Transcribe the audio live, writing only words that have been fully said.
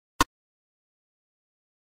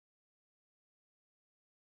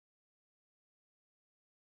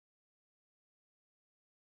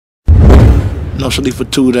No sleep for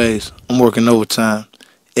 2 days. I'm working overtime.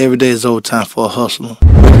 Every day is overtime for a hustler.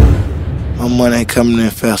 My money ain't coming in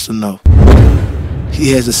fast enough. He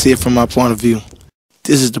has to see it from my point of view.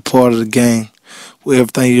 This is the part of the game where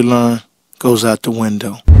everything you learn goes out the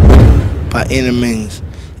window. By any means,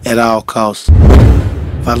 at all costs.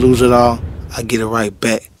 If I lose it all, I get it right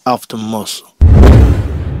back off the muscle.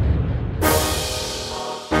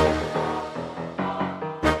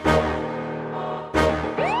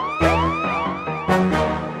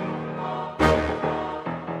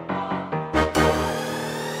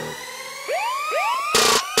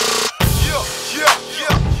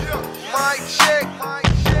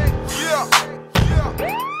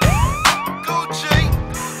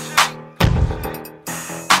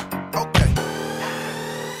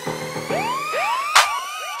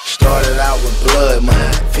 Started out with blood money,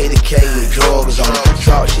 50K with drugs on it.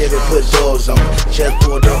 Drop Chevy, put dogs on it. Just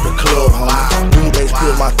pulled up the club, homie. Weed, they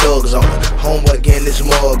spill my thugs on it. Homeboy getting this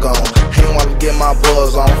mug on. Hang while I get my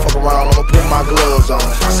buzz on. Fuck around, I'ma put my gloves on.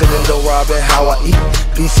 Sitting door robbing how I eat.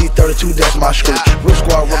 BC 32, that's my street. Rich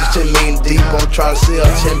squad rubbers 10 million deep. I'm trying to sell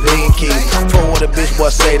 10 billion keys. For what a bitch boy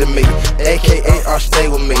say to me. AKA, stay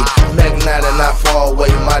with me. Mac 9 and not far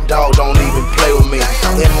away. My dog don't even play with me.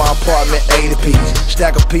 In my apartment, 80 piece.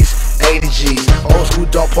 Stack a piece, 80 G's. Old school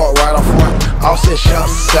don't park right up front. Offset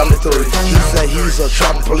shots 73. He say he's a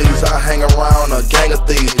traffic police. I hang around a gang of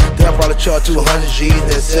thieves. They'll probably charge 200 G's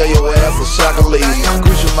and sell your ass for soccer leagues.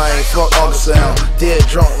 Gucci Mane, fuck Uncle Sam. Dead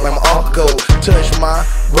drunk like my uncle. Touch my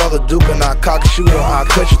brother Duke and I cock a shooter, I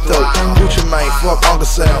cut your throat. Gucci Mane, fuck Uncle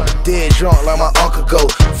Sam. Dead drunk like my uncle go.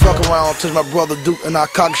 Fuck around, touch my brother Duke and I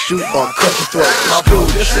cock a shoot or cut your throat. My boo,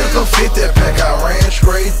 this is a 50 pack, I ran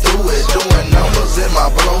straight through it. Doing numbers in my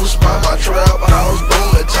blow spot, my trap house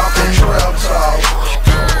booming, talking trap talk.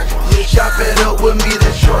 You chop it up with me,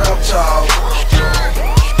 the trap talk.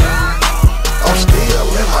 I'm still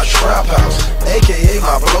in my trap house, AKA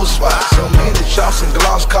my blow spot. So many chops and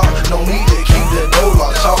gloss call, no need to keep the door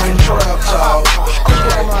locked. Talking trap talk.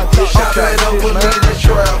 You chop it up with me, the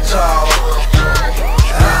trap talk.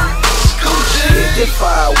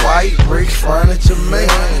 55 white bricks furniture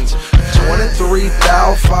mans,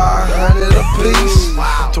 23,500 a piece.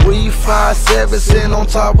 357 sitting on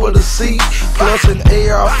top of the seat, plus an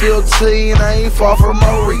AR-15. I ain't far from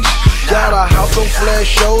my reach. Got a house on flash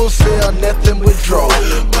shows, sell nothing but draw.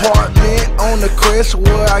 Apartment on the crest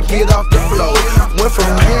where I get off the floor. Went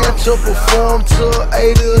from hand to perform to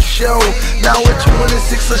 80 a show. Now it's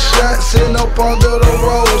 26 a shot, sitting up under the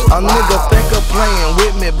rose. A nigga think of playing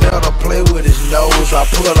with me, better play with his nose. I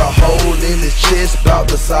put a hole in his chest, about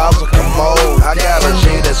the size of a commode. I got a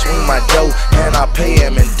J that swing my dough, and I pay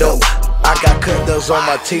him in dope. I got cutters on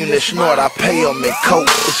my team that snort, I pay them in coke.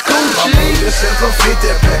 It's Gucci. This is a 50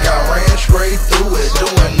 pack, I ran straight through it.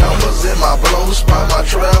 Doing numbers in my blow spot, my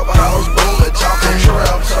trap house booming, talking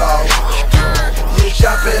trap talk. You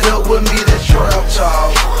chop it up with me, the trap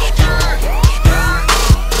talk.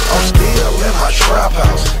 I'm still in my trap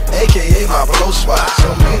house, AKA my blow spot.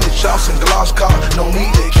 So many chops and gloss call, no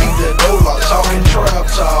need to keep the door locked. Talking trap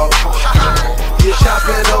talk. You chop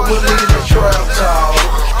it up with me, the trap talk.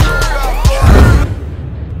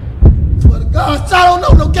 God, I don't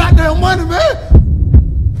know no goddamn money, man.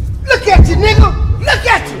 Look at you, nigga. Look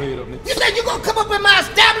at you. You think you gonna come up in my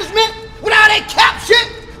establishment with all that cap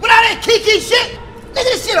shit? With all that kiki shit? Nigga,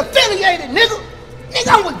 this shit affiliated, nigga.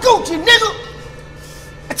 Nigga, I'm with Gucci, nigga.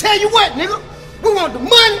 I tell you what, nigga. We want the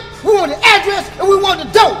money, we want the address, and we want the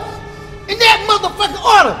dope. In that motherfucking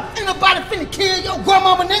order. Ain't nobody finna kill your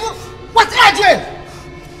grandmama, nigga. What's the address?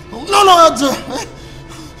 No address.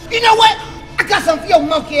 You know what? I got something for your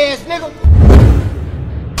monkey ass, nigga.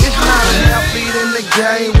 I'm feeding the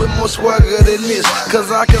game with more swagger than this.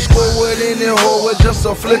 Cause I can score with any hoe with just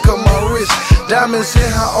a flick of my wrist. Diamonds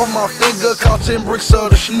in high on my finger, caught 10 bricks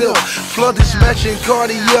of the schnil. Flood this matching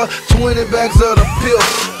Cartier, 20 bags of the pill.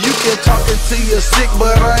 You can talk it till you're sick,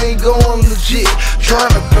 but I ain't going legit.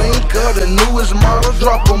 Trying to think of the newest model,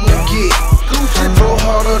 drop 'em and get. Gucci blow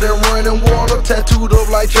harder than running water, tattooed up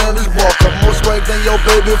like Travis Barker. More swag than your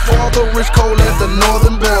baby father, rich cold at the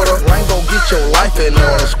northern border. I ain't gon' get your life in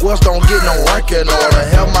order, squares don't get no rank in order.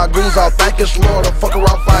 Hell, my goons out thanking slaughter, fuck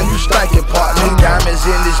around, find you stankin' partner. Diamonds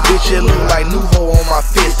in this bitch, it look like Nuvo on my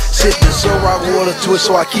fist. Sippin' so rock water twist,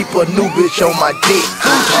 so I keep a new bitch on my dick.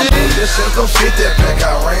 This is a 50 pack,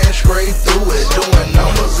 I ran straight through it. Doing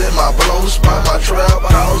numbers in my blow spot, my trap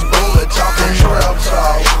house booming, talking trap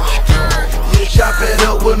talk. You chop it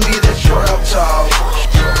up with me, the trap talk.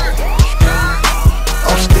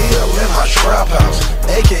 I'm still in my trap house,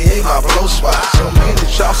 AKA my blow spot. So many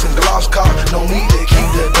chops and gloss call, no need to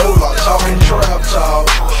keep the door locked. Talking trap talk.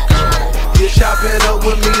 You chop it up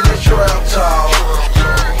with me, then